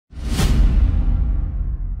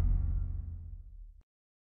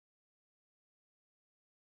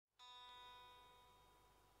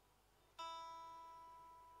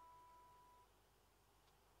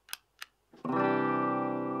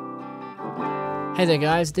Hey there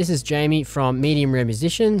guys, this is Jamie from Medium Rare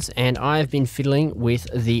Musicians, and I've been fiddling with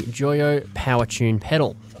the JOYO Power Tune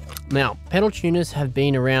pedal. Now, pedal tuners have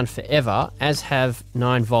been around forever, as have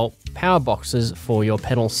 9-volt power boxes for your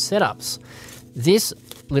pedal setups. This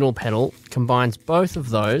little pedal combines both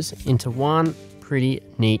of those into one pretty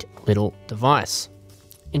neat little device.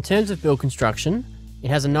 In terms of build construction,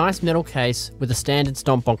 it has a nice metal case with a standard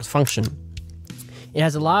stomp box function. It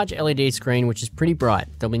has a large LED screen which is pretty bright.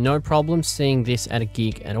 There'll be no problem seeing this at a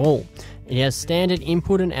gig at all. It has standard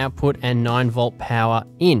input and output and 9-volt power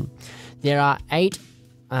in. There are 8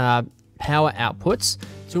 power outputs.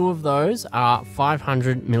 2 of those are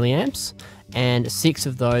 500 milliamps and 6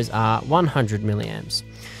 of those are 100 milliamps.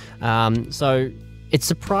 So it's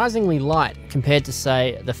surprisingly light compared to,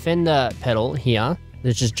 say, the Fender pedal here,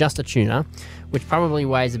 which is just a tuner, which probably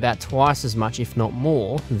weighs about twice as much, if not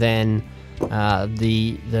more, than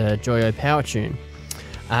the JOYO Power Tune.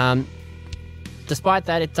 Despite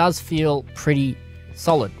that, it does feel pretty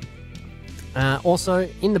solid. Also,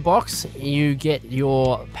 in the box, you get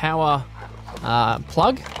your power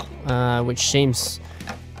plug, which seems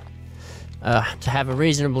to have a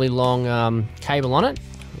reasonably long cable on it.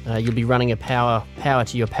 You'll be running a power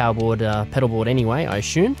to your pedal board anyway, I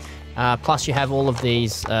assume. Plus, you have all of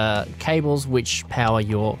these cables which power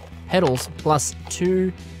your pedals, plus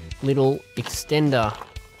 2 little extender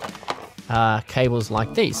cables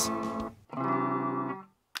like these.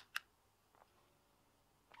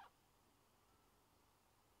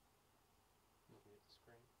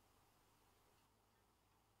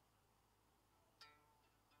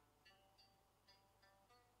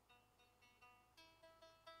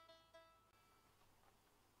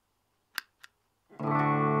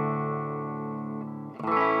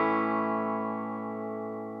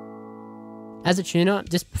 As a tuner,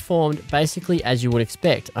 this performed basically as you would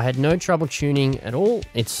expect. I had no trouble tuning at all.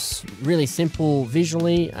 It's really simple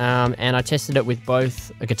visually, and I tested it with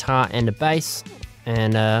both a guitar and a bass,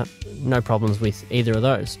 and no problems with either of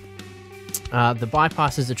those. The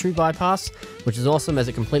bypass is a true bypass, which is awesome as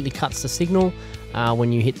it completely cuts the signal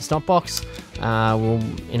when you hit the stop box.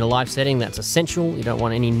 In a live setting, that's essential. You don't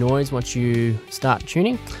want any noise once you start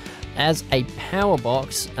tuning. As a power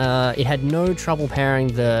box, it had no trouble powering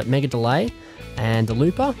the mega delay and the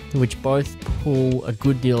looper, which both pull a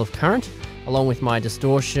good deal of current, along with my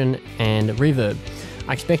distortion and reverb.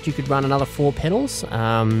 I expect you could run another 4 pedals. You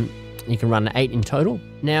can run 8 in total.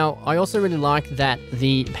 Now, I also really like that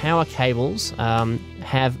the power cables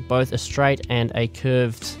have both a straight and a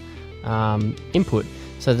curved input.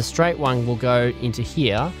 So the straight one will go into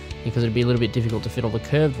here, because it'd be a little bit difficult to fit all the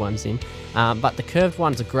curved ones in. But the curved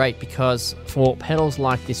ones are great because for pedals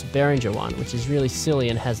like this Behringer one, which is really silly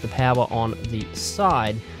and has the power on the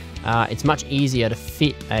side, it's much easier to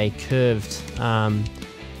fit a curved,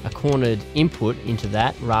 a cornered input into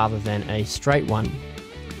that rather than a straight one.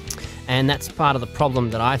 And that's part of the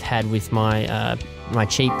problem that I've had with my, my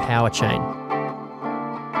cheap power chain.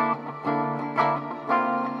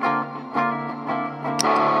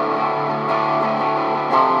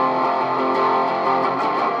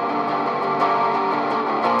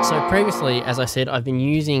 So previously, as I said, I've been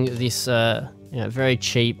using this very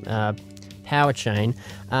cheap power chain.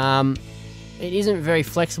 It isn't very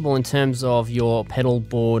flexible in terms of your pedal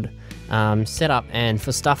board setup, and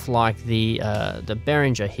for stuff like the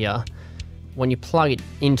Behringer here, when you plug it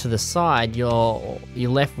into the side, you're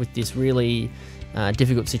left with this really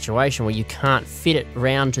difficult situation where you can't fit it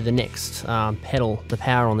round to the next pedal, the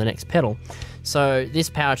power on the next pedal. So this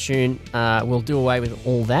power tune will do away with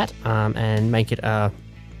all that and make it a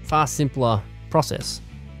far simpler process.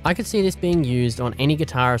 I could see this being used on any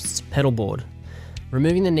guitarist's pedal board,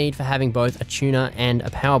 removing the need for having both a tuner and a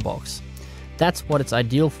power box. That's what it's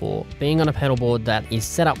ideal for, being on a pedal board that is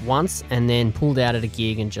set up once and then pulled out at a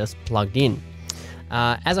gig and just plugged in.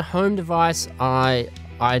 As a home device, I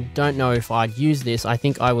don't know if I'd use this. I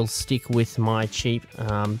think I will stick with my cheap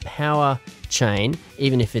power chain,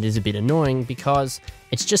 even if it is a bit annoying, because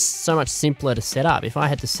it's just so much simpler to set up. If I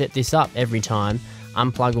had to set this up every time,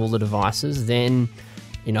 unplug all the devices, then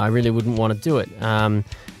I really wouldn't want to do it.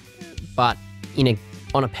 But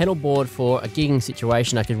on a pedal board for a gigging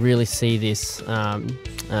situation, I could really see this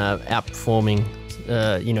outperforming,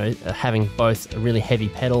 having both a really heavy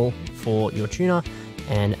pedal for your tuner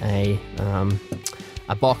and a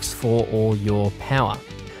box for all your power.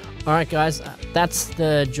 Alright guys, that's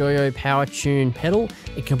the JOYO Power Tune pedal.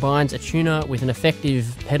 It combines a tuner with an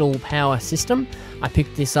effective pedal power system. I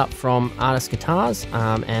picked this up from Artist Guitars,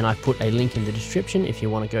 and I put a link in the description if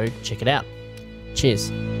you want to go check it out.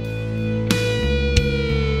 Cheers.